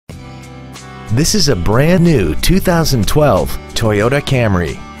This is a brand new 2012 Toyota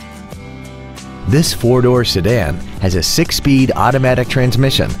Camry. This four-door sedan has a 6-speed automatic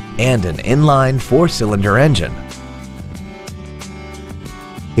transmission and an inline 4-cylinder engine.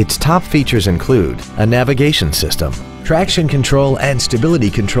 Its top features include a navigation system, traction control and stability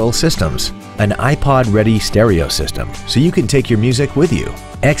control systems, an iPod-ready stereo system so you can take your music with you,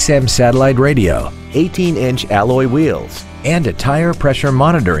 XM satellite radio, 18-inch alloy wheels, and a tire pressure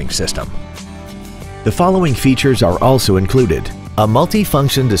monitoring system. The following features are also included: a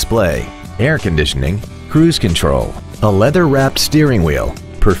multi-function display, air conditioning, cruise control, a leather-wrapped steering wheel,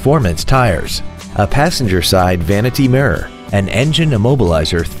 performance tires, a passenger side vanity mirror, an engine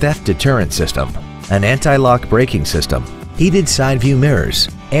immobilizer theft deterrent system, an anti-lock braking system, heated side view mirrors,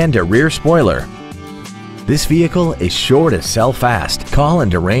 and a rear spoiler. This vehicle is sure to sell fast. Call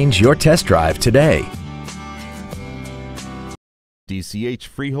and arrange your test drive today. DCH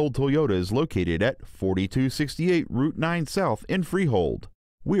Freehold Toyota is located at 4268 Route 9 South in Freehold.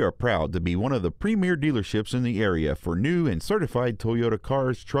 We are proud to be one of the premier dealerships in the area for new and certified Toyota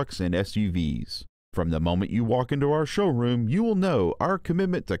cars, trucks, and SUVs. From the moment you walk into our showroom, you will know our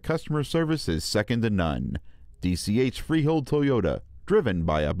commitment to customer service is second to none. DCH Freehold Toyota, driven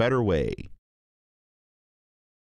by a better way.